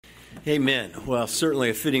Amen. Well, certainly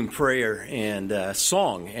a fitting prayer and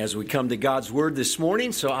song as we come to God's Word this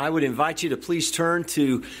morning. So I would invite you to please turn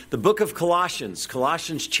to the book of Colossians,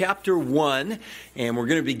 Colossians chapter 1, and we're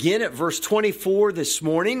going to begin at verse 24 this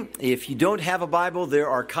morning. If you don't have a Bible, there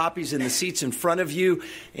are copies in the seats in front of you,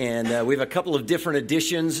 and we have a couple of different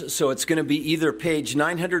editions, so it's going to be either page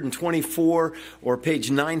 924 or page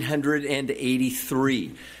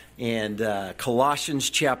 983. And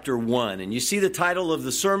Colossians chapter 1. And you see the title of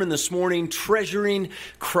the sermon this morning, Treasuring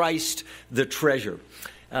Christ the Treasure.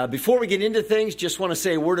 Before we get into things, just want to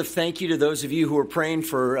say a word of thank you to those of you who are praying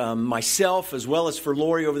for myself as well as for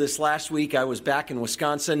Lori over this last week. I was back in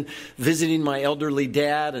Wisconsin visiting my elderly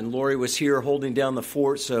dad, and Lori was here holding down the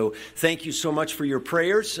fort. So thank you so much for your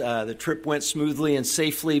prayers. The trip went smoothly and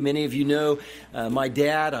safely. Many of you know my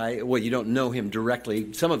dad. Well, you don't know him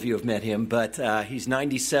directly. Some of you have met him, but he's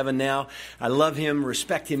 97 now. I love him,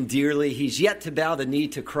 respect him dearly. He's yet to bow the knee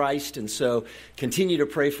to Christ, and so continue to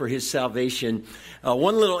pray for his salvation.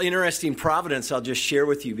 One little interesting providence I'll just share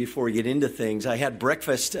with you before we get into things. I had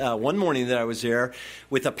breakfast one morning that I was there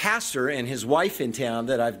with a pastor and his wife in town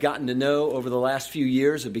that I've gotten to know over the last few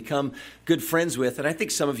years, have become good friends with. And I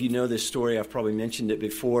think some of you know this story. I've probably mentioned it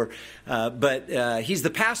before. But he's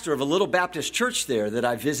the pastor of a little Baptist church there that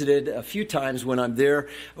I visited a few times when I'm there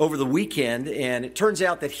over the weekend. And it turns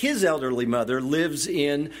out that his elderly mother lives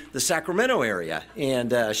in the Sacramento area.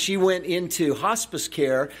 And she went into hospice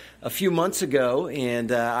care a few months ago,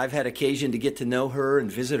 and I've had occasion to get to know her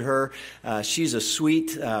and visit her. She's a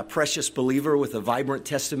sweet, precious believer with a vibrant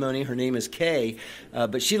testimony. Her name is Kay,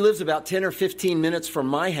 but she lives about 10 or 15 minutes from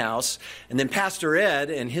my house. And then Pastor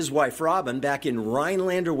Ed and his wife Robin, back in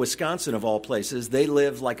Rhinelander, Wisconsin, of all places, they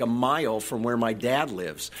live like a mile from where my dad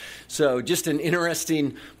lives. So just an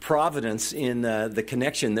interesting providence in the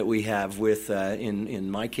connection that we have with,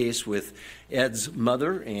 in my case, with Ed's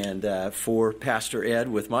mother, and for Pastor Ed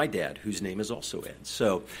with my dad, whose name is also Ed.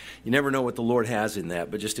 So you never know what the Lord has in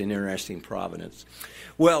that, but just an interesting providence.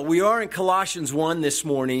 Well, we are in Colossians 1 this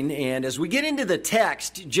morning, and as we get into the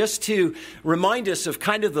text, just to remind us of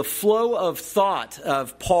kind of the flow of thought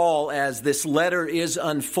of Paul as this letter is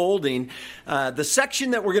unfolding, the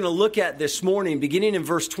section that we're going to look at this morning, beginning in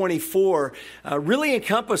verse 24, really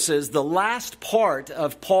encompasses the last part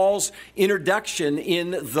of Paul's introduction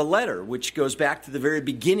in the letter, which goes back to the very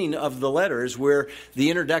beginning of the letter, is where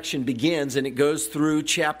the introduction begins, and it goes through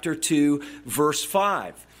chapter 2, verse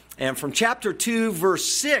 5. And from chapter 2, verse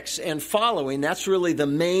 6 and following, that's really the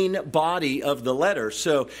main body of the letter.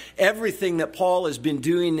 So everything that Paul has been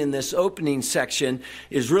doing in this opening section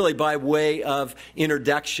is really by way of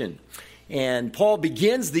introduction. And Paul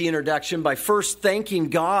begins the introduction by first thanking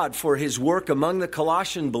God for his work among the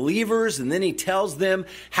Colossian believers, and then he tells them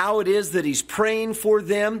how it is that he's praying for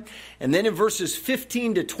them. And then in verses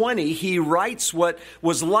 15 to 20, he writes what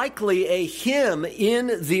was likely a hymn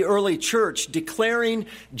in the early church, declaring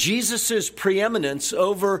Jesus' preeminence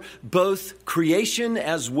over both creation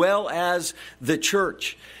as well as the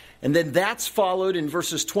church. And then that's followed in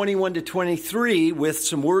verses 21 to 23 with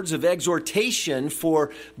some words of exhortation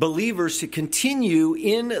for believers to continue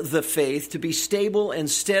in the faith, to be stable and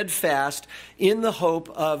steadfast in the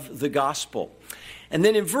hope of the gospel. And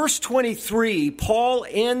then in verse 23, Paul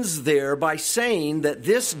ends there by saying that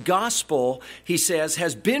this gospel, he says,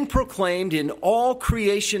 has been proclaimed in all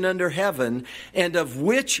creation under heaven, and of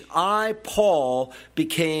which I, Paul,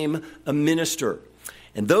 became a minister.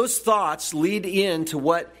 And those thoughts lead into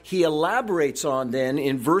what he elaborates on then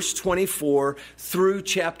in verse 24 through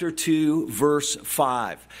chapter 2, verse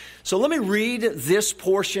 5. So let me read this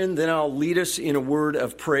portion, then I'll lead us in a word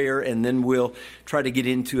of prayer, and then we'll try to get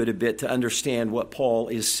into it a bit to understand what Paul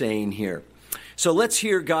is saying here. So let's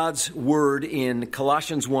hear God's word in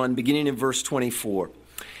Colossians 1, beginning in verse 24.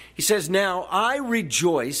 He says, "Now I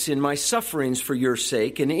rejoice in my sufferings for your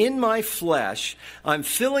sake, and in my flesh I'm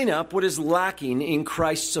filling up what is lacking in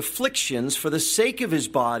Christ's afflictions for the sake of his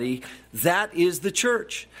body, that is the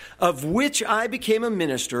church, of which I became a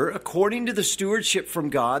minister according to the stewardship from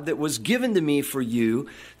God that was given to me for you,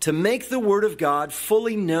 to make the word of God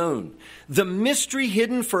fully known, the mystery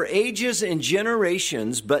hidden for ages and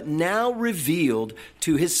generations, but now revealed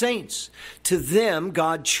to his saints. To them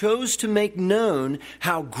God chose to make known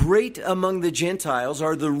how great among the Gentiles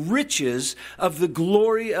are the riches of the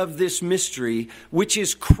glory of this mystery, which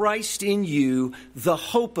is Christ in you, the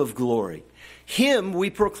hope of glory. Him we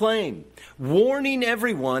proclaim, warning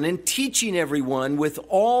everyone and teaching everyone with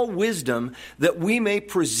all wisdom, that we may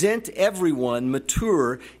present everyone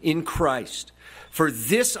mature in Christ. For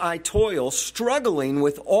this I toil, struggling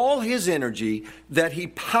with all his energy that he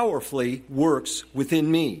powerfully works within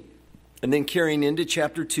me. And then carrying into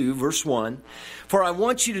chapter 2, verse 1, "For I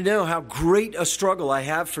want you to know how great a struggle I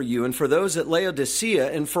have for you and for those at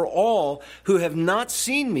Laodicea and for all who have not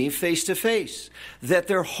seen me face to face, that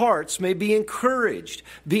their hearts may be encouraged,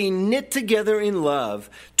 being knit together in love,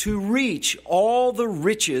 to reach all the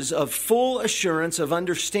riches of full assurance of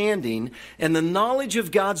understanding and the knowledge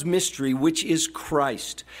of God's mystery, which is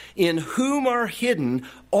Christ, in whom are hidden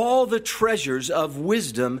all the treasures of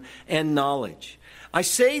wisdom and knowledge. I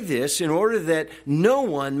say this in order that no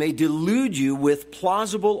one may delude you with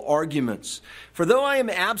plausible arguments. For though I am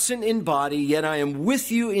absent in body, yet I am with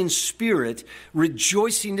you in spirit,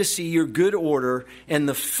 rejoicing to see your good order and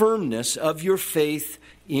the firmness of your faith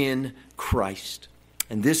in Christ."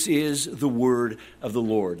 And this is the word of the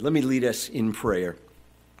Lord. Let me lead us in prayer.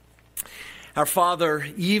 Our Father,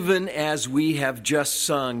 even as we have just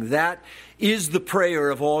sung, that is the prayer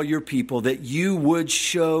of all your people, that you would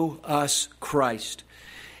show us Christ.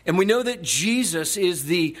 And we know that Jesus is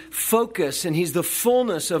the focus and he's the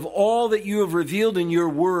fullness of all that you have revealed in your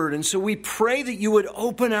word. And so we pray that you would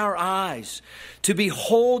open our eyes to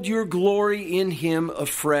behold your glory in him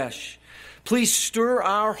afresh. Please stir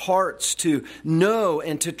our hearts to know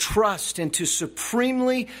and to trust and to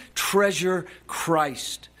supremely treasure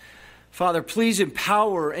Christ. Father, please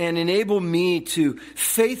empower and enable me to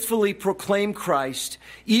faithfully proclaim Christ,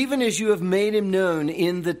 even as you have made him known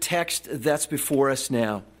in the text that's before us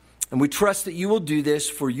now. And we trust that you will do this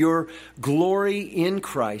for your glory in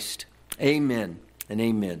Christ. Amen and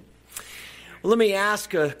amen. Well, let me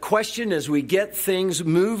ask a question as we get things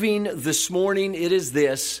moving this morning. It is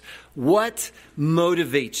this: what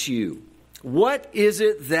motivates you? What is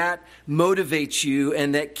it that motivates you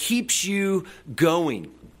and that keeps you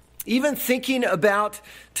going? Even thinking about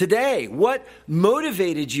today, what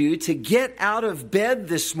motivated you to get out of bed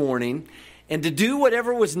this morning and to do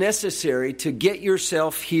whatever was necessary to get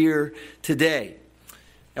yourself here today?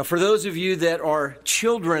 Now, for those of you that are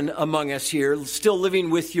children among us here, still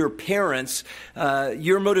living with your parents,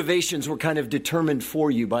 your motivations were kind of determined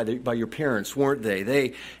for you by your parents, weren't they?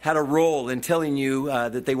 They had a role in telling you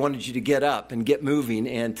that they wanted you to get up and get moving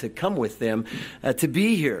and to come with them to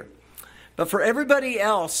be here. But for everybody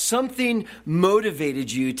else, something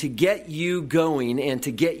motivated you to get you going and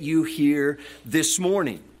to get you here this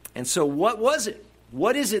morning. And so what was it?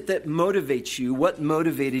 What is it that motivates you? What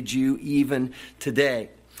motivated you even today?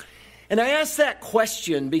 And I ask that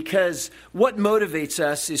question because what motivates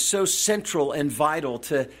us is so central and vital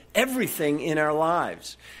to everything in our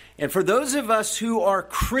lives. And for those of us who are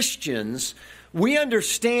Christians, we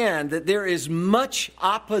understand that there is much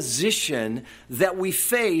opposition that we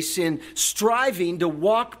face in striving to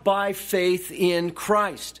walk by faith in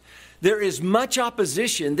Christ. There is much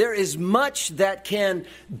opposition. There is much that can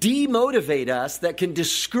demotivate us, that can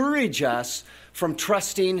discourage us from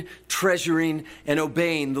trusting, treasuring, and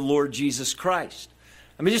obeying the Lord Jesus Christ.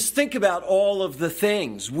 I mean, just think about all of the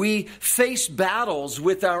things. We face battles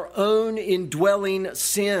with our own indwelling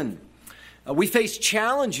sin. We face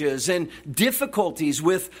challenges and difficulties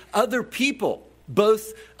with other people,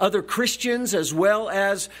 both other Christians as well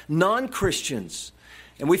as non-Christians.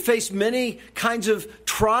 And we face many kinds of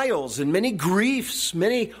trials and many griefs,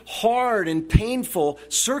 many hard and painful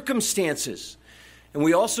circumstances. And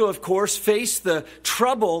we also, of course, face the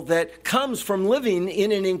trouble that comes from living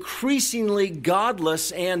in an increasingly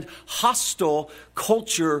godless and hostile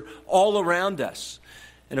culture all around us.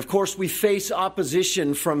 And of course, we face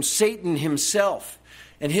opposition from Satan himself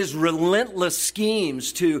and his relentless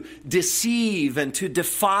schemes to deceive and to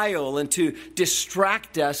defile and to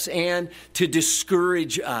distract us and to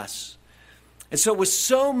discourage us. And so with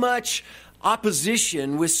so much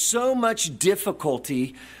opposition, with so much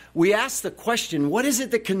difficulty, we ask the question, what is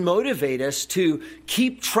it that can motivate us to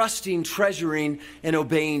keep trusting, treasuring, and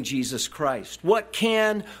obeying Jesus Christ? What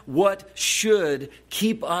should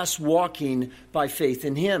keep us walking by faith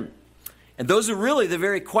in him? And those are really the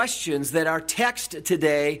very questions that our text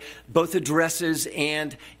today both addresses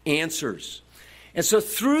and answers. And so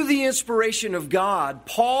through the inspiration of God,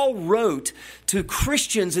 Paul wrote to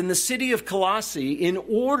Christians in the city of Colossae in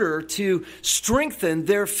order to strengthen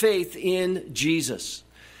their faith in Jesus.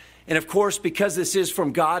 And of course, because this is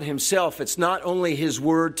from God himself, it's not only his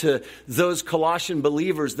word to those Colossian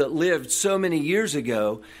believers that lived so many years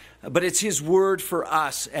ago, but it's his word for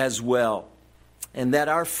us as well. And that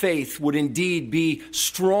our faith would indeed be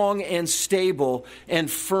strong and stable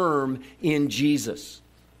and firm in Jesus.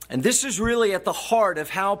 And this is really at the heart of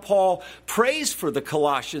how Paul prays for the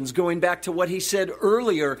Colossians, going back to what he said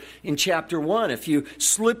earlier in chapter 1. If you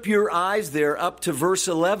slip your eyes there up to verse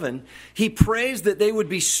 11, he prays that they would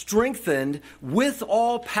be strengthened with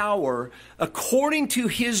all power according to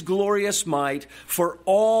his glorious might for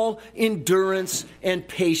all endurance and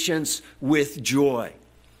patience with joy.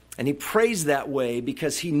 And he prays that way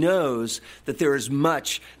because he knows that there is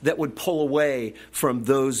much that would pull away from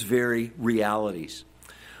those very realities.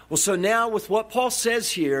 Well, so now with what Paul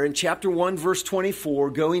says here in chapter 1, verse 24,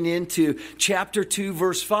 going into chapter 2,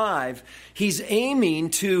 verse 5, he's aiming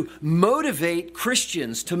to motivate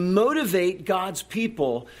Christians, to motivate God's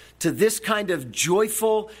people to this kind of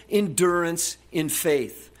joyful endurance in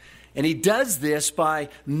faith. And he does this by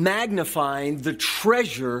magnifying the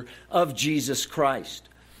treasure of Jesus Christ.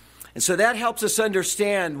 And so that helps us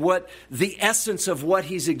understand what the essence of what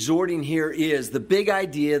he's exhorting here is. The big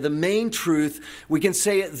idea, the main truth, we can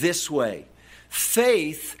say it this way.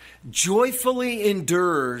 Faith joyfully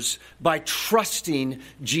endures by trusting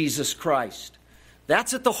Jesus Christ.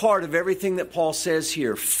 That's at the heart of everything that Paul says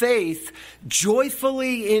here. Faith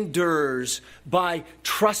joyfully endures by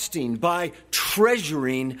trusting, by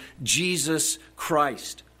treasuring Jesus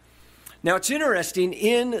Christ. Now, it's interesting,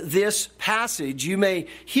 in this passage, you may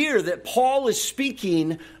hear that Paul is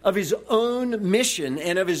speaking of his own mission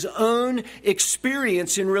and of his own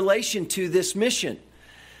experience in relation to this mission.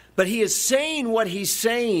 But he is saying what he's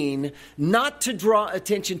saying not to draw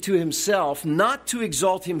attention to himself, not to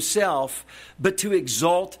exalt himself, but to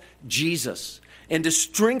exalt Jesus and to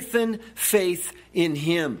strengthen faith in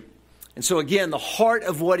him. And so again, the heart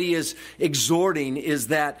of what he is exhorting is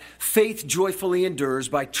that faith joyfully endures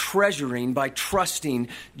by treasuring, by trusting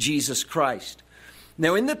Jesus Christ.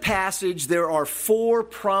 Now, in the passage, there are 4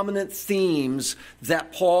 prominent themes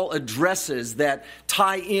that Paul addresses that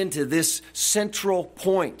tie into this central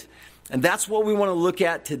point. And that's what we want to look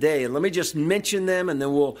at today. And let me just mention them, and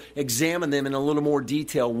then we'll examine them in a little more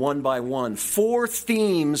detail one by one. 4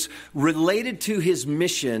 themes related to his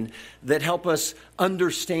mission that help us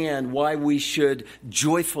understand why we should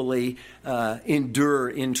joyfully endure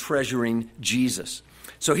in treasuring Jesus.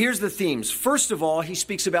 So here's the themes. First of all, he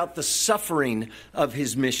speaks about the suffering of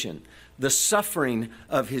his mission. The suffering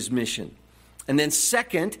of his mission. And then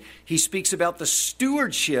second, he speaks about the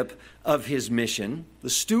stewardship of his mission, the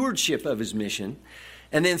stewardship of his mission.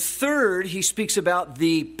 And then third, he speaks about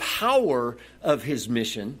the power of his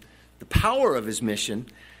mission, the power of his mission.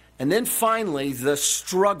 And then finally, the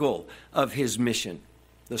struggle of his mission,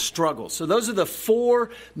 the struggle. So those are the 4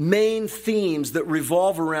 main themes that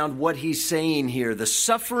revolve around what he's saying here: the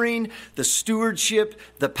suffering, the stewardship,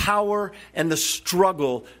 the power, and the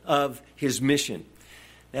struggle of his mission.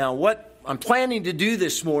 Now, what I'm planning to do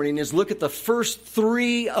this morning is look at the first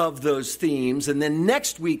 3 of those themes, and then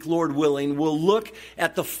next week, Lord willing, we'll look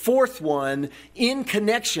at the 4th one in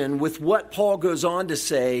connection with what Paul goes on to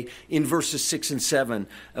say in verses 6 and 7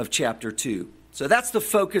 of chapter 2. So that's the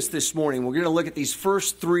focus this morning. We're going to look at these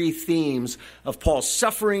first 3 themes of Paul's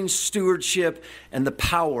suffering, stewardship, and the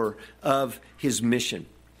power of his mission.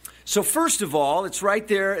 So first of all, it's right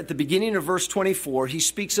there at the beginning of verse 24. He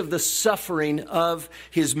speaks of the suffering of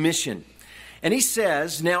his mission. And he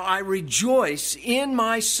says, "Now I rejoice in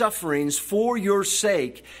my sufferings for your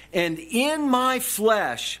sake, and in my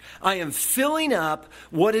flesh I am filling up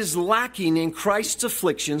what is lacking in Christ's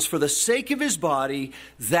afflictions for the sake of his body,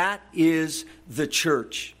 that is the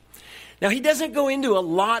church." Now, he doesn't go into a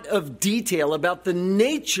lot of detail about the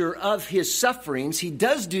nature of his sufferings. He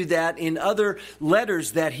does do that in other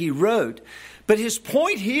letters that he wrote. But his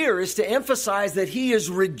point here is to emphasize that he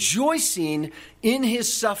is rejoicing in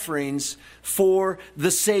his sufferings for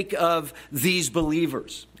the sake of these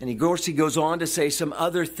believers. And of course, he goes on to say some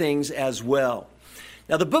other things as well.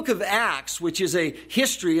 Now, the book of Acts, which is a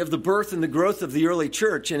history of the birth and the growth of the early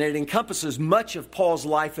church, and it encompasses much of Paul's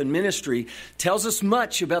life and ministry, tells us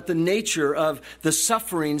much about the nature of the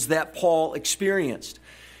sufferings that Paul experienced.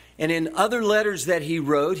 And in other letters that he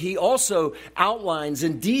wrote, he also outlines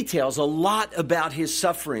and details a lot about his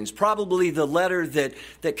sufferings. Probably the letter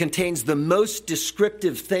that contains the most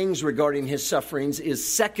descriptive things regarding his sufferings is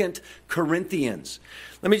 2 Corinthians.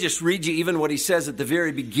 Let me just read you even what he says at the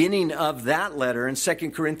very beginning of that letter in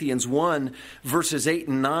 2 Corinthians 1, verses 8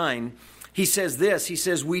 and 9. He says this, he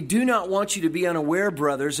says, "We do not want you to be unaware,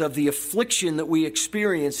 brothers, of the affliction that we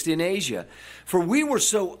experienced in Asia. For we were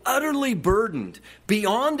so utterly burdened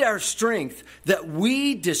beyond our strength that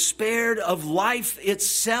we despaired of life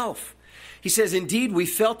itself." He says, "Indeed, we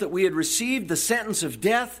felt that we had received the sentence of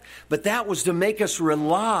death, but that was to make us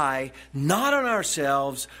rely not on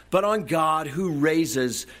ourselves, but on God who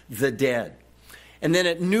raises the dead." And then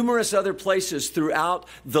at numerous other places throughout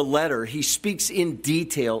the letter, he speaks in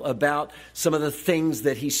detail about some of the things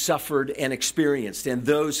that he suffered and experienced and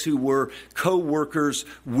those who were co-workers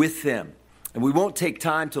with them. And we won't take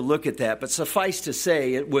time to look at that, but suffice to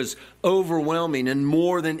say it was overwhelming and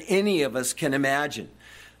more than any of us can imagine.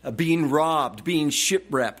 Being robbed, being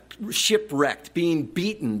shipwrecked, being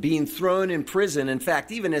beaten, being thrown in prison. In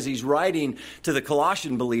fact, even as he's writing to the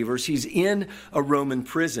Colossian believers, he's in a Roman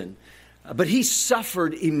prison. But he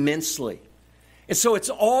suffered immensely. And so it's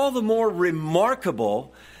all the more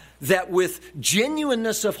remarkable that with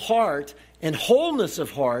genuineness of heart and wholeness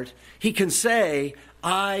of heart, he can say,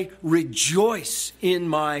 I rejoice in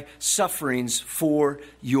my sufferings for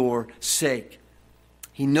your sake.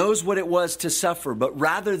 He knows what it was to suffer, but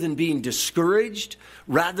rather than being discouraged,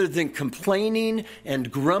 rather than complaining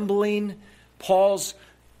and grumbling, Paul's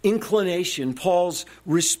inclination, Paul's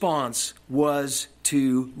response was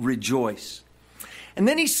to rejoice. And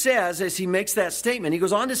then he says, as he makes that statement, he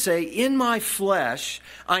goes on to say, in my flesh,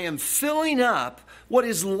 I am filling up what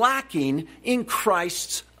is lacking in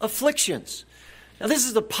Christ's afflictions. Now, this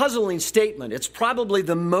is a puzzling statement. It's probably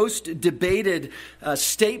the most debated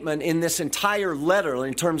statement in this entire letter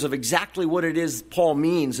in terms of exactly what it is Paul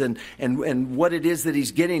means and what it is that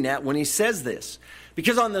he's getting at when he says this.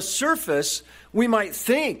 Because on the surface, we might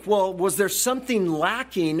think, well, was there something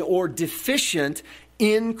lacking or deficient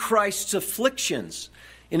in Christ's afflictions?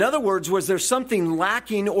 In other words, was there something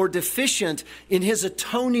lacking or deficient in his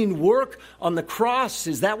atoning work on the cross?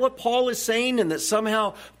 Is that what Paul is saying? And that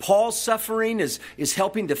somehow Paul's suffering is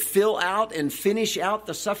helping to fill out and finish out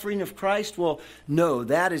the suffering of Christ? Well, no,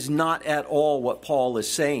 that is not at all what Paul is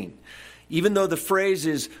saying. Even though the phrase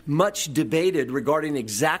is much debated regarding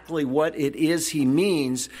exactly what it is he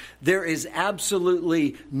means, there is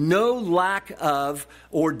absolutely no lack of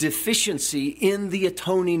or deficiency in the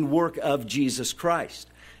atoning work of Jesus Christ.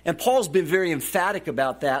 And Paul's been very emphatic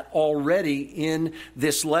about that already in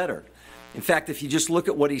this letter. In fact, if you just look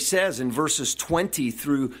at what he says in verses 20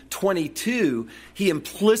 through 22, he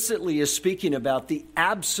implicitly is speaking about the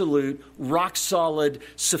absolute, rock-solid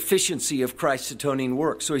sufficiency of Christ's atoning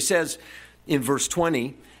work. So he says in verse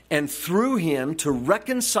 20, and through him to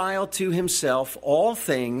reconcile to himself all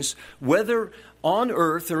things, whether on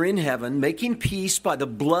earth or in heaven, making peace by the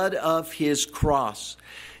blood of his cross.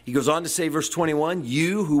 He goes on to say, verse 21,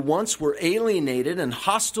 you who once were alienated and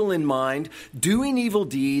hostile in mind, doing evil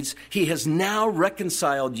deeds, he has now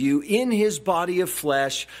reconciled you in his body of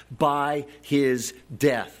flesh by his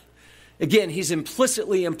death. Again, he's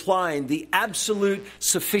implicitly implying the absolute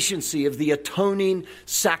sufficiency of the atoning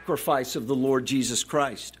sacrifice of the Lord Jesus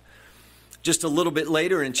Christ. Just a little bit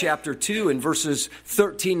later in chapter 2, in verses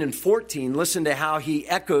 13 and 14, listen to how he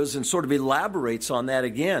echoes and sort of elaborates on that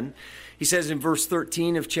again. He says in verse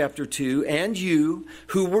 13 of chapter 2, and you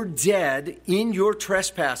who were dead in your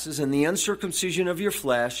trespasses and the uncircumcision of your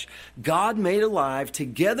flesh, God made alive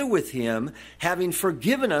together with him, having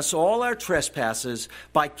forgiven us all our trespasses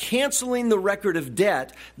by canceling the record of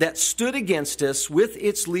debt that stood against us with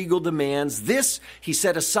its legal demands. This he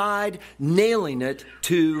set aside, nailing it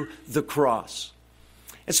to the cross.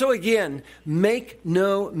 And so again, make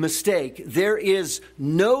no mistake, there is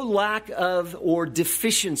no lack of or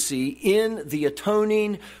deficiency in the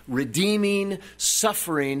atoning, redeeming,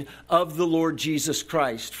 suffering of the Lord Jesus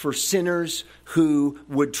Christ for sinners who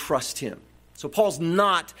would trust him. So Paul's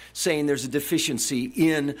not saying there's a deficiency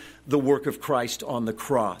in the work of Christ on the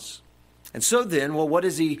cross. And so then, well, what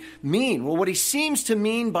does he mean? Well, what he seems to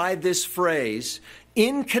mean by this phrase,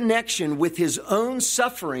 in connection with his own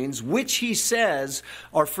sufferings, which he says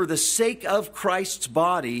are for the sake of Christ's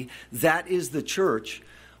body, that is the church.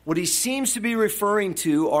 What he seems to be referring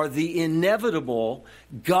to are the inevitable,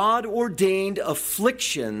 God-ordained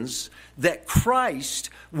afflictions that Christ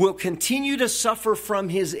will continue to suffer from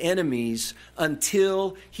his enemies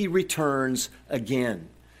until he returns again.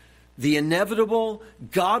 The inevitable,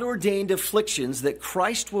 God-ordained afflictions that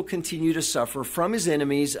Christ will continue to suffer from his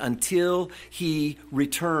enemies until he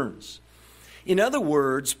returns. In other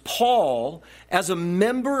words, Paul, as a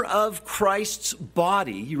member of Christ's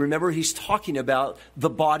body, you remember he's talking about the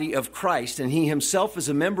body of Christ, and he himself is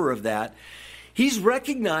a member of that. He's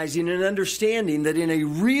recognizing and understanding that in a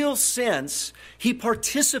real sense, he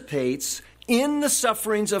participates in the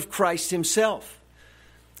sufferings of Christ himself.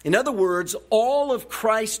 In other words, all of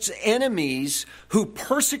Christ's enemies who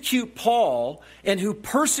persecute Paul and who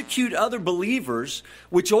persecute other believers,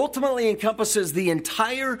 which ultimately encompasses the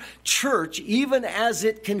entire church, even as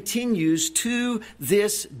it continues to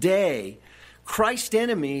this day, Christ's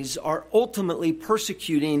enemies are ultimately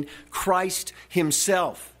persecuting Christ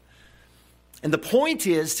himself. And the point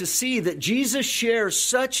is to see that Jesus shares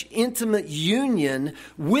such intimate union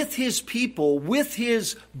with his people, with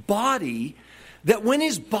his body, that when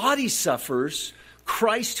his body suffers,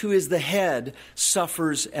 Christ, who is the head,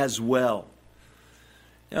 suffers as well.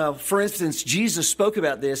 Now, for instance, Jesus spoke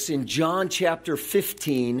about this in John chapter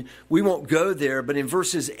 15. We won't go there, but in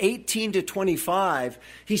verses 18 to 25,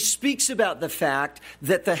 he speaks about the fact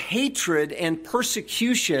that the hatred and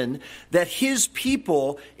persecution that his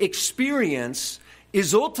people experience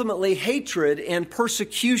is ultimately hatred and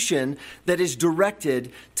persecution that is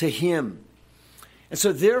directed to him. And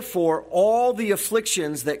so therefore, all the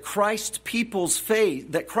afflictions that Christ's people face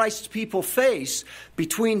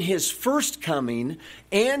between his first coming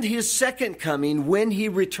and his second coming when he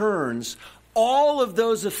returns, all of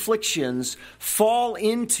those afflictions fall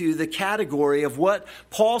into the category of what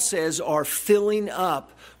Paul says are filling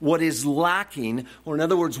up what is lacking, or in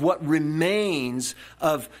other words, what remains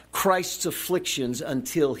of Christ's afflictions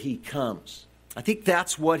until he comes. I think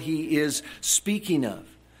that's what he is speaking of.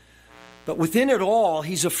 But within it all,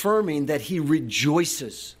 he's affirming that he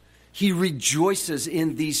rejoices. He rejoices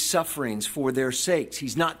in these sufferings for their sakes.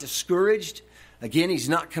 He's not discouraged. Again, he's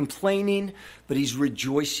not complaining, but he's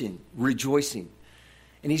rejoicing.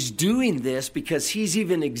 And he's doing this because he's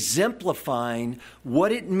even exemplifying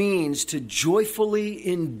what it means to joyfully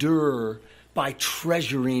endure by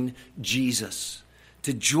treasuring Jesus.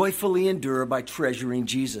 To joyfully endure by treasuring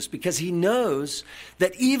Jesus. Because he knows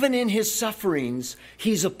that even in his sufferings,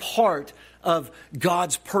 he's a part of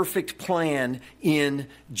God's perfect plan in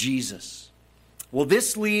Jesus. Well,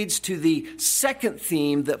 this leads to the second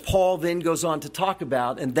theme that Paul then goes on to talk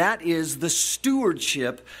about, and that is the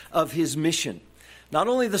stewardship of his mission. Not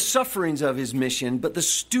only the sufferings of his mission, but the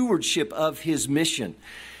stewardship of his mission.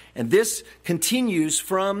 And this continues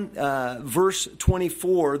from verse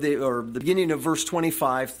 24, or the beginning of verse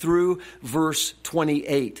 25 through verse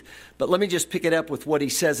 28. But let me just pick it up with what he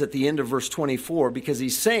says at the end of verse 24, because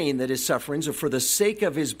he's saying that his sufferings are for the sake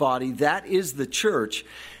of his body, that is the church.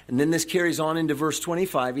 And then this carries on into verse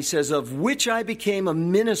 25. He says, of which I became a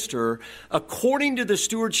minister according to the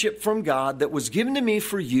stewardship from God that was given to me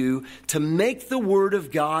for you to make the word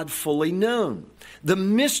of God fully known. The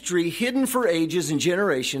mystery hidden for ages and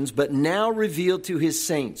generations, but now revealed to his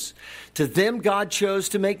saints. To them God chose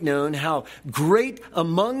to make known how great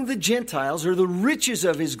among the Gentiles are the riches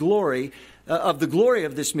of his glory, of the glory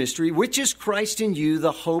of this mystery, which is Christ in you,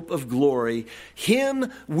 the hope of glory.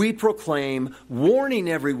 Him we proclaim, warning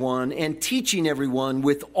everyone and teaching everyone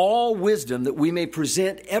with all wisdom, that we may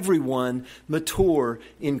present everyone mature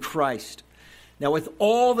in Christ. Now, with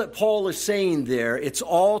all that Paul is saying there, it's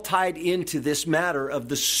all tied into this matter of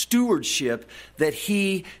the stewardship that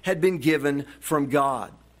he had been given from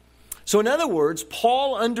God. So in other words,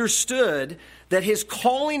 Paul understood that his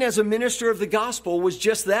calling as a minister of the gospel was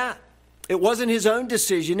just that. It wasn't his own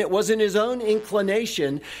decision. It wasn't his own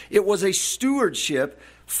inclination. It was a stewardship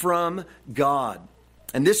from God.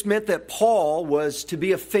 And this meant that Paul was to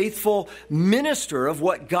be a faithful minister of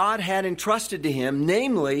what God had entrusted to him,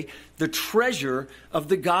 namely the treasure of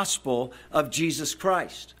the gospel of Jesus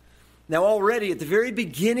Christ. Now already at the very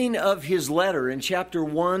beginning of his letter in chapter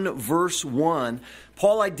 1, verse 1,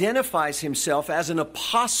 Paul identifies himself as an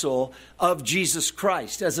apostle of Jesus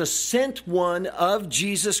Christ, as a sent one of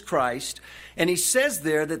Jesus Christ. And he says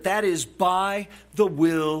there that that is by the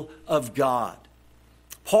will of God.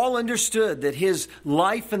 Paul understood that his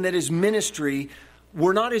life and that his ministry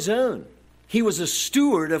were not his own. He was a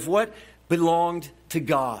steward of what belonged to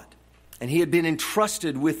God. And he had been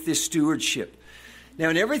entrusted with this stewardship. Now,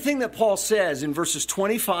 in everything that Paul says in verses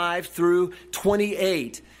 25 through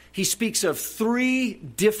 28, he speaks of three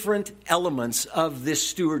different elements of this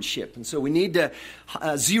stewardship. And so we need to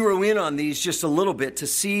zero in on these just a little bit to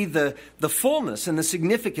see the fullness and the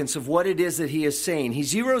significance of what it is that he is saying. He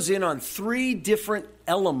zeroes in on three different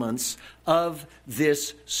elements of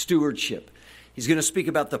this stewardship. He's going to speak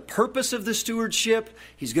about the purpose of the stewardship.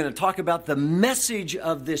 He's going to talk about the message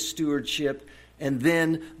of this stewardship, and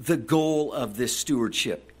then the goal of this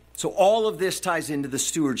stewardship. So all of this ties into the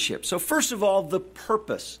stewardship. So first of all, the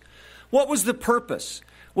purpose. What was the purpose?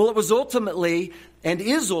 Well, it was ultimately, and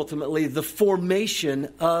is ultimately, the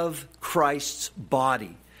formation of Christ's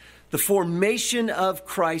body. The formation of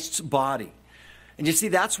Christ's body. And you see,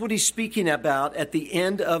 that's what he's speaking about at the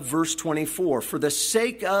end of verse 24. For the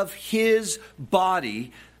sake of his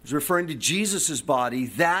body, he's referring to Jesus' body,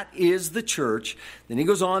 that is the church. Then he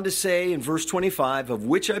goes on to say in verse 25, of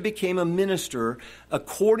which I became a minister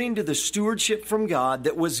according to the stewardship from God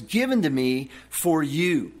that was given to me for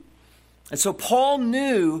you. And so Paul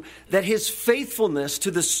knew that his faithfulness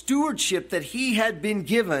to the stewardship that he had been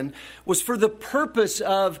given was for the purpose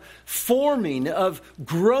of forming, of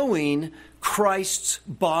growing Christ's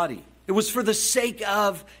body. It was for the sake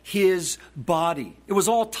of his body. It was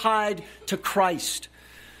all tied to Christ.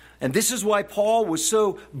 And this is why Paul was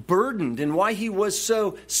so burdened and why he was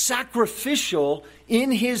so sacrificial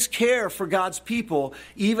in his care for God's people,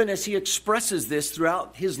 even as he expresses this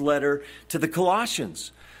throughout his letter to the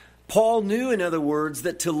Colossians. Paul knew, in other words,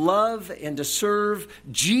 that to love and to serve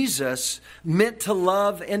Jesus meant to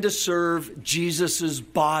love and to serve Jesus'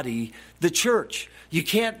 body, the church. You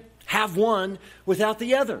can't have one without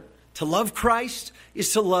the other. To love Christ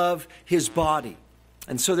is to love his body.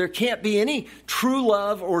 And so there can't be any true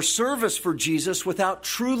love or service for Jesus without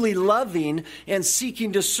truly loving and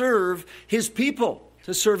seeking to serve his people,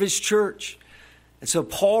 to serve his church. And so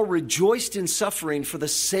Paul rejoiced in suffering for the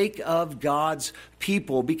sake of God's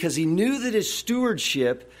people because he knew that his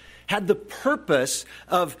stewardship had the purpose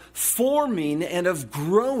of forming and of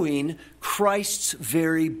growing Christ's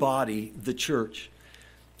very body, the church.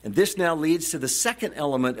 And this now leads to the second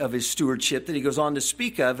element of his stewardship that he goes on to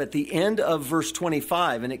speak of at the end of verse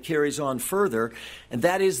 25, and it carries on further, and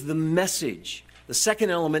that is the message. The second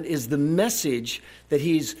element is the message that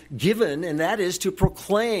he's given, and that is to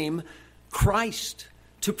proclaim Christ.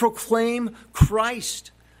 To proclaim Christ.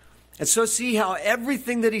 And so see how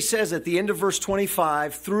everything that he says at the end of verse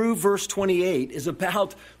 25 through verse 28 is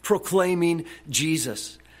about proclaiming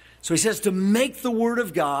Jesus. So he says to make the word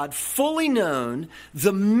of God fully known,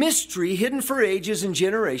 the mystery hidden for ages and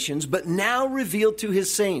generations, but now revealed to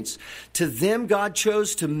his saints. To them God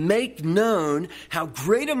chose to make known how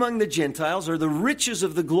great among the Gentiles are the riches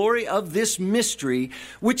of the glory of this mystery,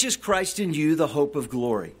 which is Christ in you, the hope of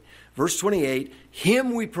glory. Verse 28,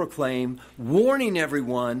 him we proclaim, warning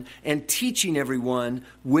everyone and teaching everyone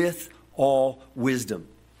with all wisdom.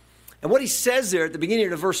 And what he says there at the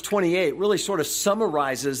beginning of verse 28 really sort of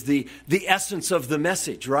summarizes the essence of the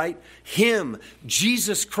message, right? Him,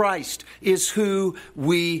 Jesus Christ, is who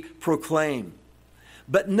we proclaim.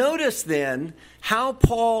 But notice then how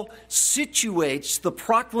Paul situates the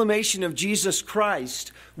proclamation of Jesus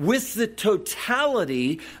Christ with the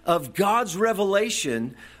totality of God's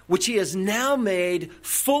revelation, which he has now made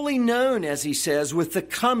fully known, as he says, with the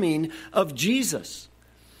coming of Jesus.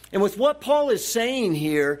 And with what Paul is saying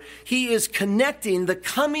here, he is connecting the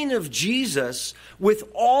coming of Jesus with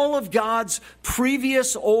all of God's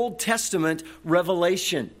previous Old Testament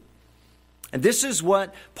revelation. And this is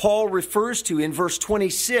what Paul refers to in verse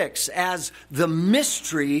 26 as the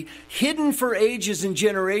mystery hidden for ages and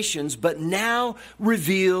generations, but now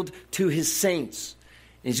revealed to his saints.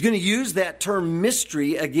 And he's going to use that term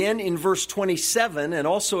mystery again in verse 27 and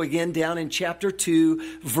also again down in chapter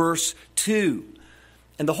 2, verse 2.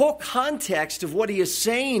 And the whole context of what he is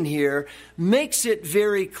saying here makes it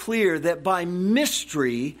very clear that by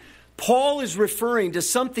mystery, Paul is referring to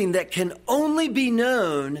something that can only be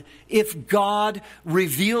known if God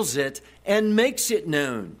reveals it and makes it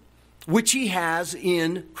known, which he has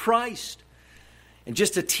in Christ. And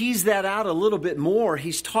just to tease that out a little bit more,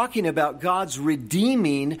 he's talking about God's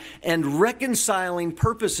redeeming and reconciling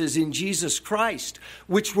purposes in Jesus Christ,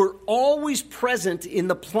 which were always present in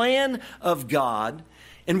the plan of God,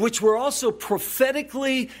 and which were also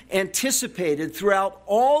prophetically anticipated throughout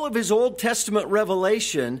all of his Old Testament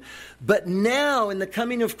revelation. But now, in the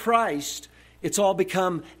coming of Christ, it's all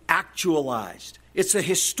become actualized. It's a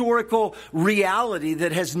historical reality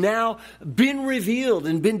that has now been revealed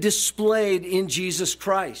and been displayed in Jesus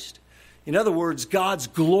Christ. In other words, God's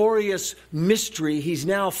glorious mystery, he's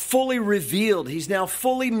now fully revealed. He's now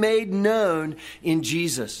fully made known in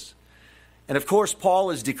Jesus. And of course,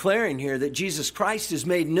 Paul is declaring here that Jesus Christ is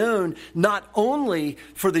made known not only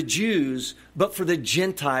for the Jews, but for the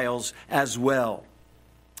Gentiles as well.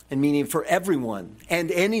 And meaning for everyone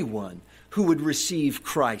and anyone who would receive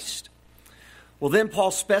Christ. Well, then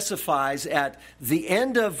Paul specifies at the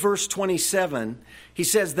end of verse 27, he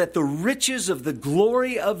says that the riches of the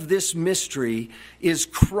glory of this mystery is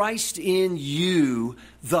Christ in you,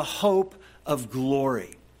 the hope of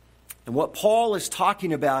glory. And what Paul is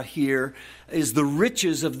talking about here is the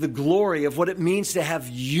riches of the glory of what it means to have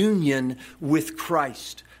union with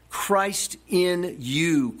Christ. Christ in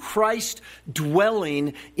you. Christ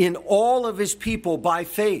dwelling in all of his people by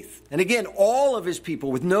faith. And again, all of his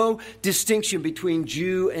people with no distinction between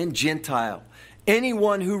Jew and Gentile.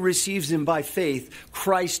 Anyone who receives him by faith,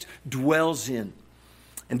 Christ dwells in.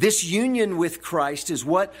 And this union with Christ is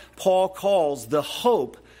what Paul calls the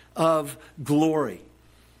hope of glory.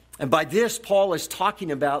 And by this, Paul is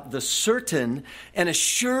talking about the certain and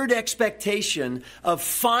assured expectation of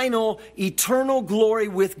final eternal glory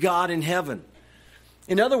with God in heaven.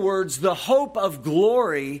 In other words, the hope of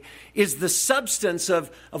glory is the substance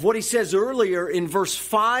of what he says earlier in verse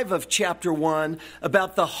 5 of chapter 1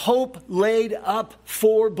 about the hope laid up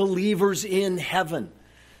for believers in heaven.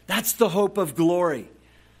 That's the hope of glory.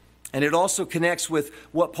 And it also connects with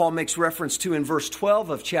what Paul makes reference to in verse 12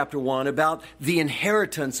 of chapter 1 about the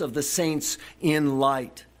inheritance of the saints in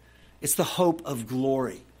light. It's the hope of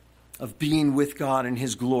glory, of being with God in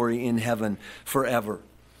his glory in heaven forever.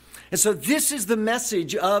 And so this is the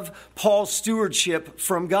message of Paul's stewardship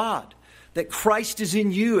from God, that Christ is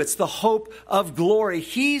in you. It's the hope of glory.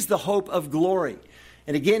 He's the hope of glory.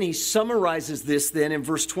 And again, he summarizes this then in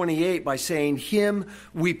verse 28 by saying, him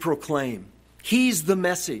we proclaim. He's the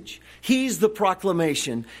message. He's the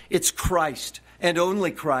proclamation. It's Christ and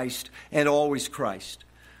only Christ and always Christ.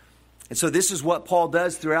 And so this is what Paul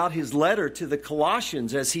does throughout his letter to the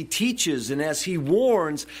Colossians as he teaches and as he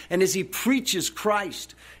warns and as he preaches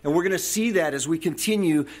Christ. And we're going to see that as we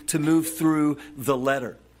continue to move through the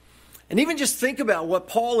letter. And even just think about what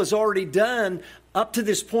Paul has already done up to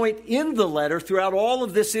this point in the letter throughout all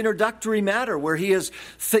of this introductory matter where he's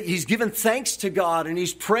given thanks to God and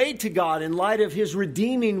he's prayed to God in light of his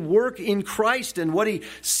redeeming work in Christ and what he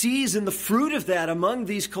sees in the fruit of that among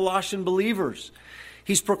these Colossian believers.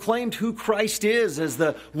 He's proclaimed who Christ is as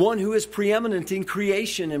the one who is preeminent in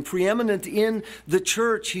creation and preeminent in the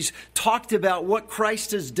church. He's talked about what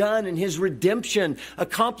Christ has done in his redemption,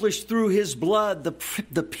 accomplished through his blood,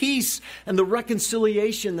 the peace and the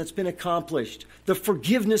reconciliation that's been accomplished, the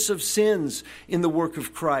forgiveness of sins in the work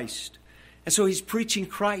of Christ. And so he's preaching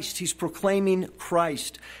Christ. He's proclaiming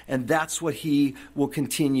Christ. And that's what he will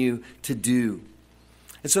continue to do.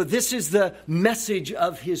 And so this is the message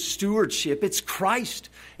of his stewardship. It's Christ.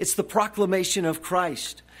 It's the proclamation of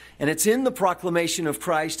Christ. And it's in the proclamation of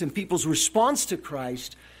Christ and people's response to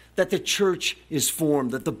Christ that the church is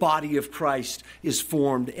formed, that the body of Christ is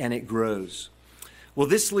formed and it grows. Well,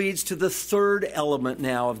 this leads to the third element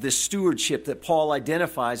now of this stewardship that Paul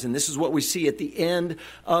identifies. And this is what we see at the end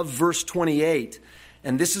of verse 28.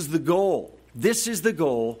 And this is the goal. This is the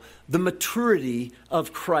goal, the maturity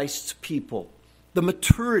of Christ's people. The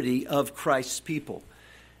maturity of Christ's people.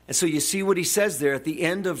 And so you see what he says there at the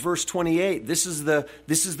end of verse 28. This is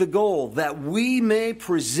the goal, that we may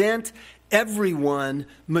present everyone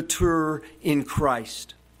mature in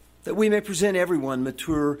Christ. That we may present everyone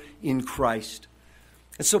mature in Christ.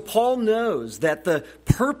 And so Paul knows that the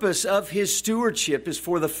purpose of his stewardship is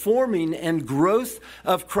for the forming and growth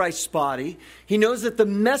of Christ's body. He knows that the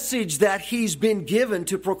message that he's been given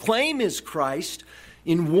to proclaim is Christ,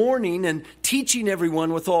 in warning and teaching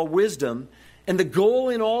everyone with all wisdom. And the goal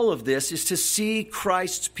in all of this is to see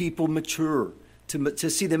Christ's people mature, to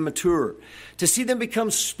see them mature, to see them become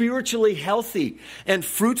spiritually healthy and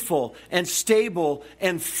fruitful and stable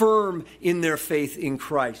and firm in their faith in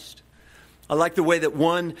Christ. I like the way that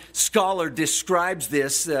one scholar describes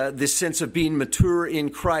this sense of being mature in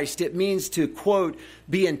Christ. It means to, quote,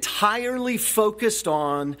 be entirely focused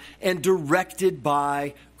on and directed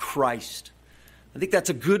by Christ. I think that's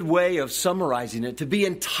a good way of summarizing it, to be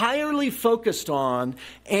entirely focused on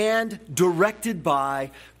and directed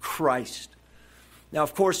by Christ. Now,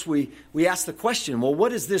 of course, we ask the question, well, what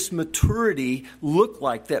does this maturity look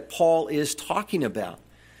like that Paul is talking about?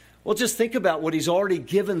 Well, just think about what he's already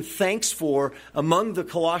given thanks for among the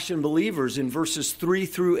Colossian believers in verses 3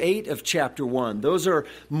 through 8 of chapter 1. Those are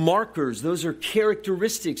markers, those are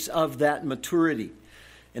characteristics of that maturity.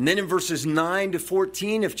 And then in verses 9 to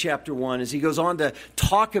 14 of chapter 1, as he goes on to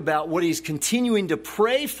talk about what he's continuing to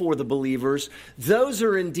pray for the believers, those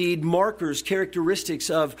are indeed markers, characteristics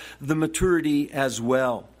of the maturity as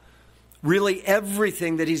well. Really,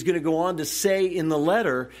 everything that he's going to go on to say in the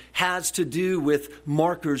letter has to do with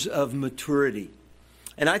markers of maturity.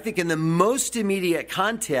 And I think in the most immediate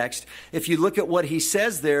context, if you look at what he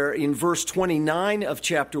says there in verse 29 of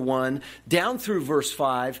chapter 1, down through verse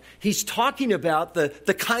 5, he's talking about the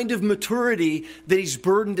kind of maturity that he's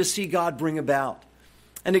burdened to see God bring about.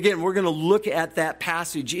 And again, we're going to look at that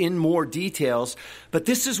passage in more details, but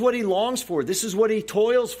this is what he longs for. This is what he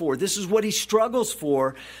toils for. This is what he struggles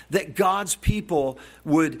for, that God's people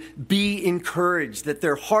would be encouraged, that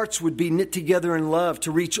their hearts would be knit together in love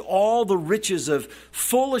to reach all the riches of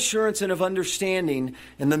full assurance and of understanding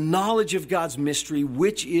and the knowledge of God's mystery,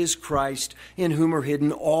 which is Christ, in whom are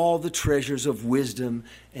hidden all the treasures of wisdom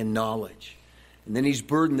and knowledge. And then he's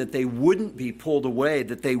burdened that they wouldn't be pulled away,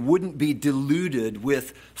 that they wouldn't be deluded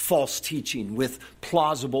with false teaching, with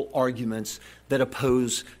plausible arguments that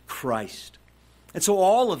oppose Christ. And so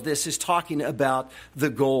all of this is talking about the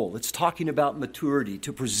goal. It's talking about maturity,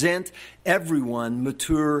 to present everyone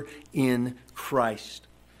mature in Christ.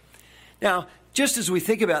 Now, just as we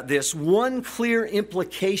think about this, one clear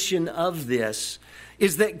implication of this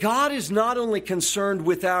is that God is not only concerned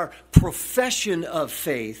with our profession of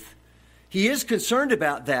faith, He is concerned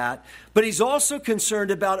about that, but He's also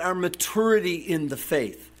concerned about our maturity in the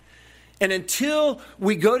faith. And until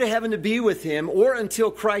we go to heaven to be with Him, or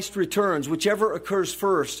until Christ returns, whichever occurs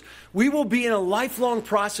first, we will be in a lifelong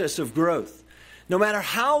process of growth. No matter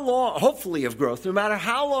how long, hopefully of growth, no matter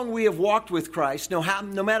how long we have walked with Christ, no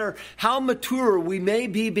matter how mature we may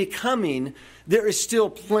be becoming, there is still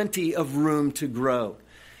plenty of room to grow.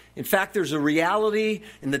 In fact, there's a reality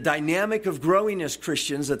in the dynamic of growing as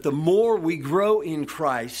Christians that the more we grow in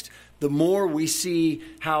Christ, the more we see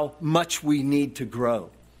how much we need to grow.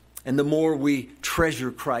 And the more we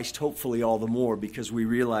treasure Christ, hopefully all the more, because we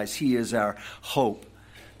realize He is our hope.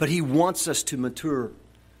 But He wants us to mature.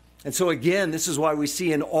 And so again, this is why we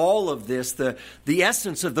see in all of this, the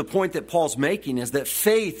essence of the point that Paul's making is that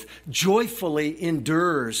faith joyfully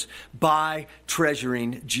endures by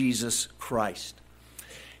treasuring Jesus Christ.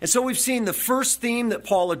 And so we've seen the first theme that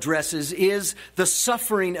Paul addresses is the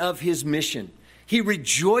suffering of his mission. He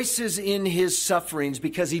rejoices in his sufferings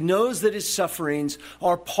because he knows that his sufferings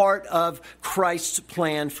are part of Christ's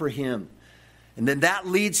plan for him. And then that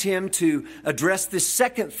leads him to address this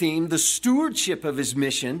second theme, the stewardship of his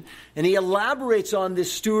mission. And he elaborates on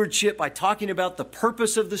this stewardship by talking about the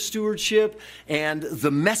purpose of the stewardship and the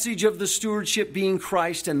message of the stewardship being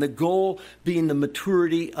Christ and the goal being the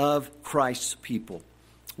maturity of Christ's people.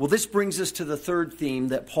 Well, this brings us to the third theme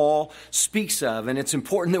that Paul speaks of, and it's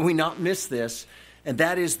important that we not miss this, and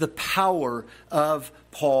that is the power of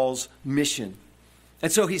Paul's mission.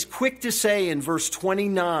 And so he's quick to say in verse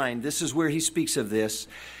 29, this is where he speaks of this.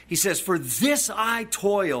 He says, "For this I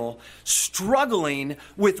toil, struggling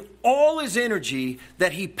with all his energy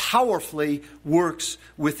that he powerfully works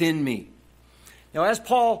within me." Now, as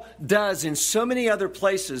Paul does in so many other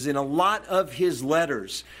places, in a lot of his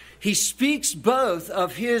letters, he speaks both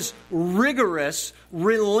of his rigorous,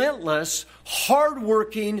 relentless,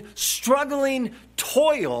 hardworking, struggling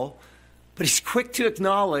toil, but he's quick to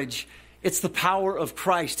acknowledge it's the power of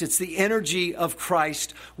Christ. It's the energy of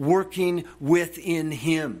Christ working within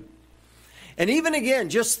him. And even again,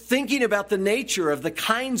 just thinking about the nature of the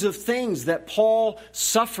kinds of things that Paul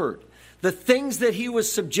suffered, the things that he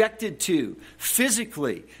was subjected to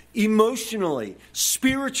physically, emotionally,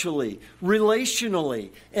 spiritually,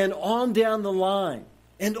 relationally, and on down the line.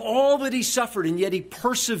 And all that he suffered, and yet he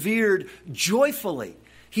persevered joyfully.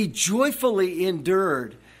 He joyfully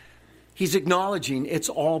endured. He's acknowledging it's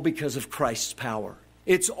all because of Christ's power.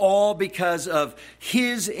 It's all because of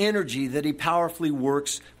his energy that he powerfully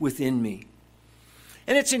works within me.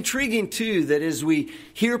 And it's intriguing, too, that as we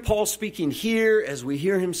hear Paul speaking here, as we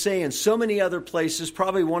hear him say in so many other places,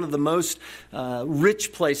 probably one of the most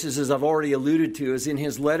rich places, as I've already alluded to, is in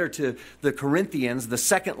his letter to the Corinthians, the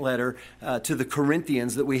second letter to the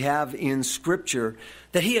Corinthians that we have in Scripture,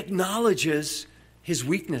 that he acknowledges his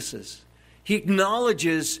weaknesses. He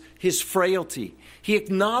acknowledges his frailty. He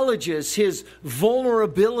acknowledges his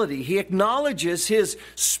vulnerability. He acknowledges his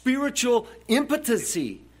spiritual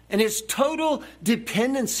impotency and his total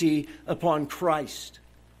dependency upon Christ.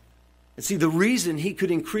 And see, the reason he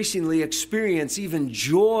could increasingly experience even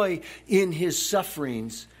joy in his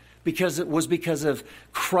sufferings because of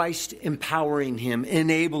Christ empowering him,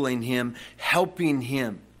 enabling him, helping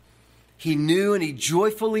him. He knew and he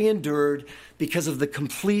joyfully endured because of the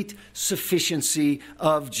complete sufficiency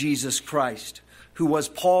of Jesus Christ, who was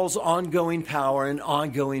Paul's ongoing power and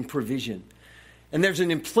ongoing provision. And there's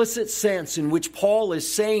an implicit sense in which Paul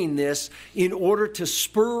is saying this in order to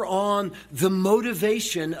spur on the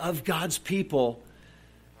motivation of God's people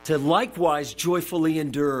to likewise joyfully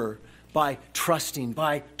endure by trusting,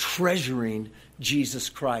 by treasuring Jesus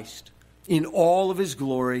Christ in all of his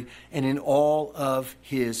glory and in all of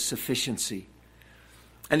his sufficiency.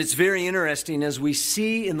 And it's very interesting as we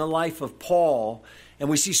see in the life of Paul, and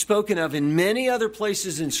we see spoken of in many other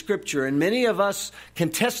places in Scripture, and many of us can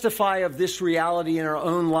testify of this reality in our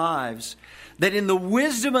own lives, that in the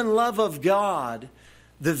wisdom and love of God,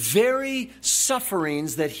 the very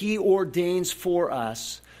sufferings that he ordains for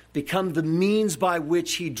us become the means by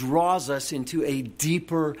which he draws us into a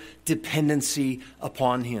deeper dependency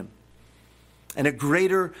upon him and a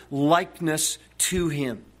greater likeness to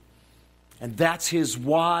him. And that's his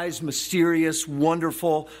wise, mysterious,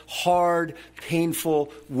 wonderful, hard,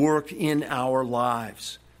 painful work in our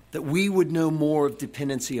lives. That we would know more of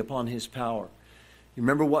dependency upon his power. You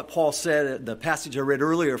remember what Paul said, the passage I read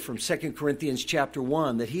earlier from 2 Corinthians chapter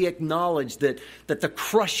 1, that he acknowledged that the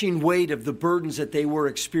crushing weight of the burdens that they were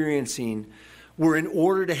experiencing were in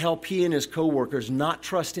order to help he and his co-workers not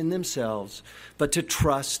trust in themselves, but to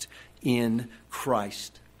trust in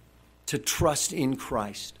Christ. To trust in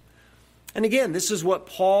Christ. And again, this is what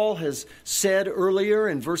Paul has said earlier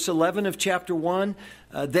in verse 11 of chapter 1,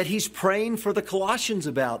 that he's praying for the Colossians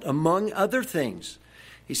about, among other things.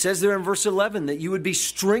 He says there in verse 11 that you would be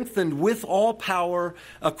strengthened with all power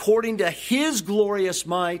according to his glorious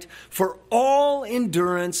might for all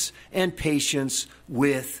endurance and patience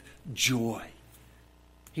with joy.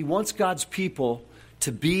 He wants God's people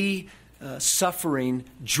to be suffering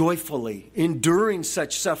joyfully, enduring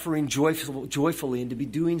such suffering joyfully, and to be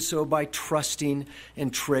doing so by trusting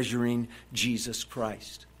and treasuring Jesus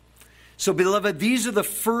Christ. So, beloved, these are the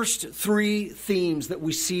first three themes that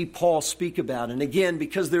we see Paul speak about. And again,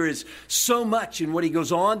 because there is so much in what he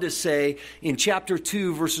goes on to say in chapter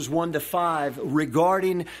 2, verses 1 to 5,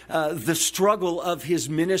 regarding the struggle of his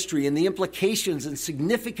ministry and the implications and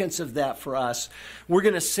significance of that for us, we're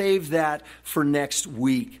going to save that for next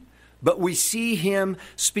week. But we see him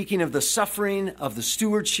speaking of the suffering, of the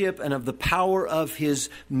stewardship, and of the power of his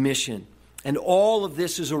mission. And all of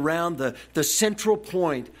this is around the central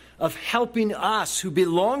point of helping us who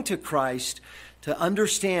belong to Christ to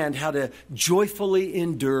understand how to joyfully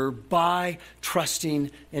endure by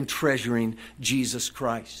trusting and treasuring Jesus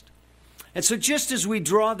Christ. And so just as we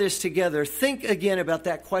draw this together, think again about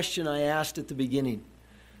that question I asked at the beginning.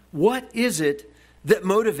 What is it that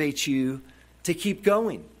motivates you to keep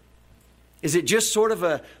going? Is it just sort of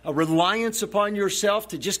a reliance upon yourself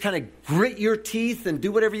to just kind of grit your teeth and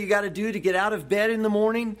do whatever you got to do to get out of bed in the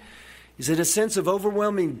morning? Is it a sense of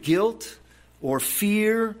overwhelming guilt or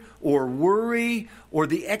fear or worry or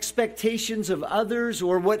the expectations of others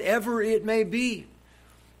or whatever it may be?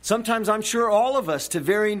 Sometimes I'm sure all of us to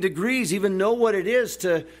varying degrees even know what it is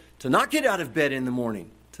to not get out of bed in the morning,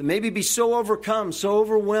 to maybe be so overcome, so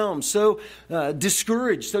overwhelmed, so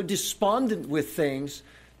discouraged, so despondent with things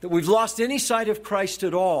that we've lost any sight of Christ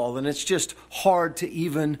at all, and it's just hard to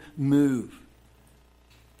even move.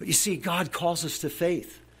 But you see, God calls us to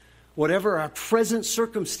faith. Whatever our present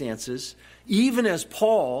circumstances, even as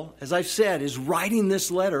Paul, as I've said, is writing this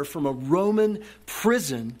letter from a Roman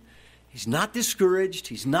prison, he's not discouraged,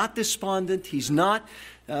 he's not despondent, he's not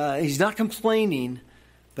complaining,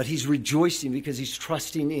 but he's rejoicing because he's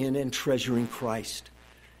trusting in and treasuring Christ.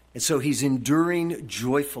 And so he's enduring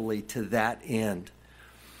joyfully to that end.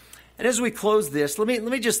 And as we close this, let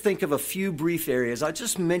me just think of a few brief areas. I'll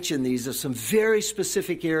just mention these as some very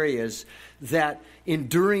specific areas that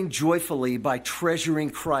enduring joyfully by treasuring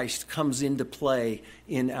Christ comes into play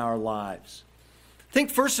in our lives. Think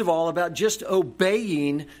first of all about just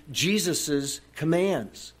obeying Jesus'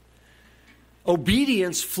 commands.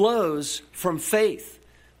 Obedience flows from faith.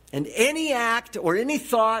 And any act or any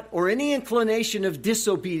thought or any inclination of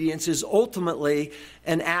disobedience is ultimately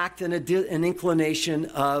an act and an inclination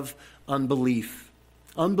of unbelief.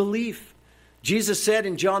 Unbelief. Jesus said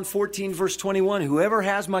in John 14, verse 21, whoever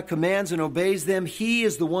has my commands and obeys them, he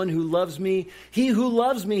is the one who loves me. He who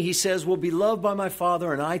loves me, he says, will be loved by my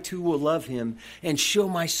Father, and I too will love him and show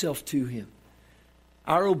myself to him.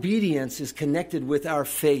 Our obedience is connected with our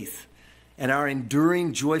faith and our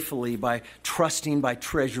enduring joyfully by trusting, by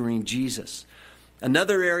treasuring Jesus.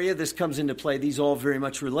 Another area this comes into play, these all very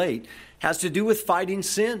much relate, has to do with fighting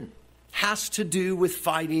sin. Has to do with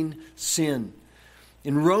fighting sin.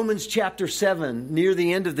 In Romans chapter 7, near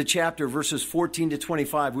the end of the chapter, verses 14 to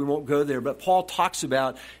 25, we won't go there, but Paul talks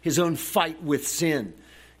about his own fight with sin.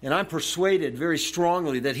 And I'm persuaded very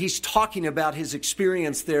strongly that he's talking about his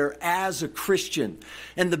experience there as a Christian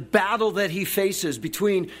and the battle that he faces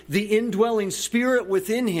between the indwelling spirit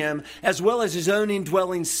within him as well as his own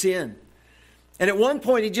indwelling sin. And at one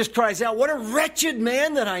point he just cries out, "What a wretched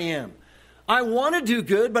man that I am. I want to do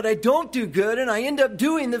good, but I don't do good, and I end up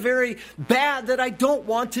doing the very bad that I don't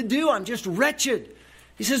want to do. I'm just wretched."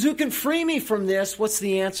 He says, "Who can free me from this?" What's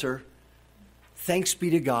the answer? Thanks be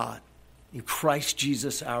to God. In Christ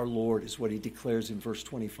Jesus our Lord is what he declares in verse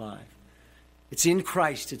 25. It's in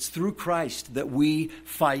Christ, it's through Christ that we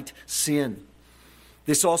fight sin.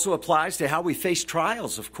 This also applies to how we face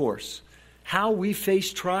trials, of course. How we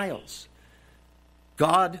face trials.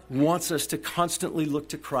 God wants us to constantly look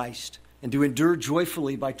to Christ and to endure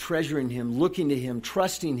joyfully by treasuring him, looking to him,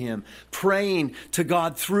 trusting him, praying to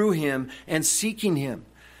God through him, and seeking him.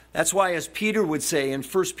 That's why, as Peter would say in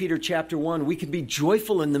 1 Peter chapter 1, we can be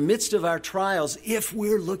joyful in the midst of our trials if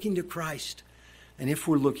we're looking to Christ and if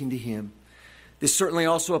we're looking to him. This certainly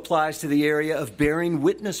also applies to the area of bearing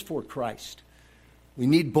witness for Christ. We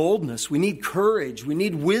need boldness. We need courage. We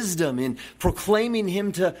need wisdom in proclaiming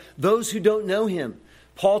him to those who don't know him.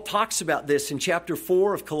 Paul talks about this in chapter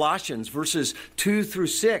 4 of Colossians, verses 2 through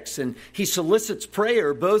 6. And he solicits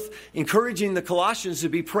prayer, both encouraging the Colossians to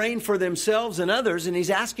be praying for themselves and others, and he's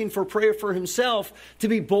asking for prayer for himself to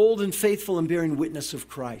be bold and faithful in bearing witness of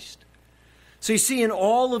Christ. So you see, in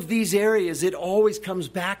all of these areas, it always comes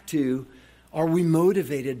back to, are we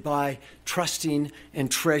motivated by trusting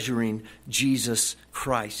and treasuring Jesus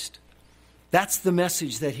Christ? That's the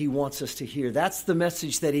message that he wants us to hear. That's the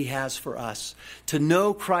message that he has for us. To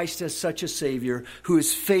know Christ as such a Savior who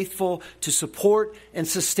is faithful to support and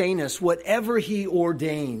sustain us, whatever he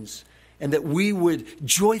ordains, and that we would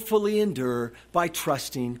joyfully endure by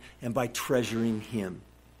trusting and by treasuring him,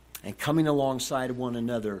 and coming alongside of one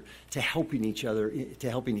another to helping each other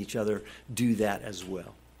do that as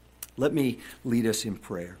well. Let me lead us in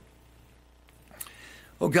prayer.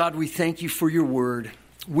 Oh God, we thank you for your word.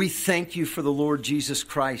 We thank you for the Lord Jesus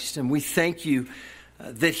Christ, and we thank you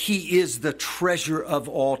that he is the treasure of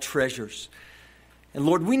all treasures. And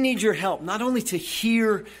Lord, we need your help, not only to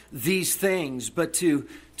hear these things, but to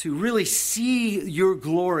really see your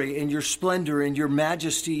glory and your splendor and your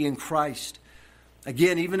majesty in Christ.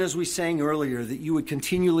 Again, even as we sang earlier, that you would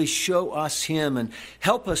continually show us him and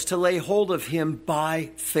help us to lay hold of him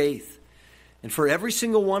by faith. And for every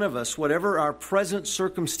single one of us, whatever our present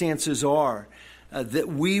circumstances are, that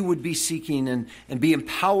we would be seeking and be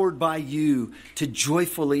empowered by you to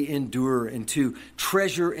joyfully endure and to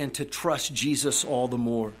treasure and to trust Jesus all the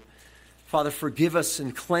more. Father, forgive us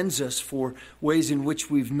and cleanse us for ways in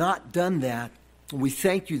which we've not done that. And we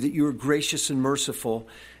thank you that you are gracious and merciful,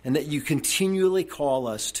 and that you continually call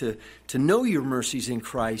us to know your mercies in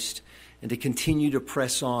Christ and to continue to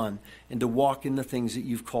press on and to walk in the things that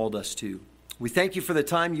you've called us to. We thank you for the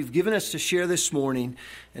time you've given us to share this morning,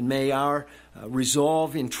 and may our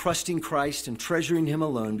resolve in trusting Christ and treasuring him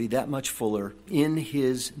alone be that much fuller in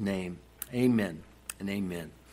his name. Amen and amen.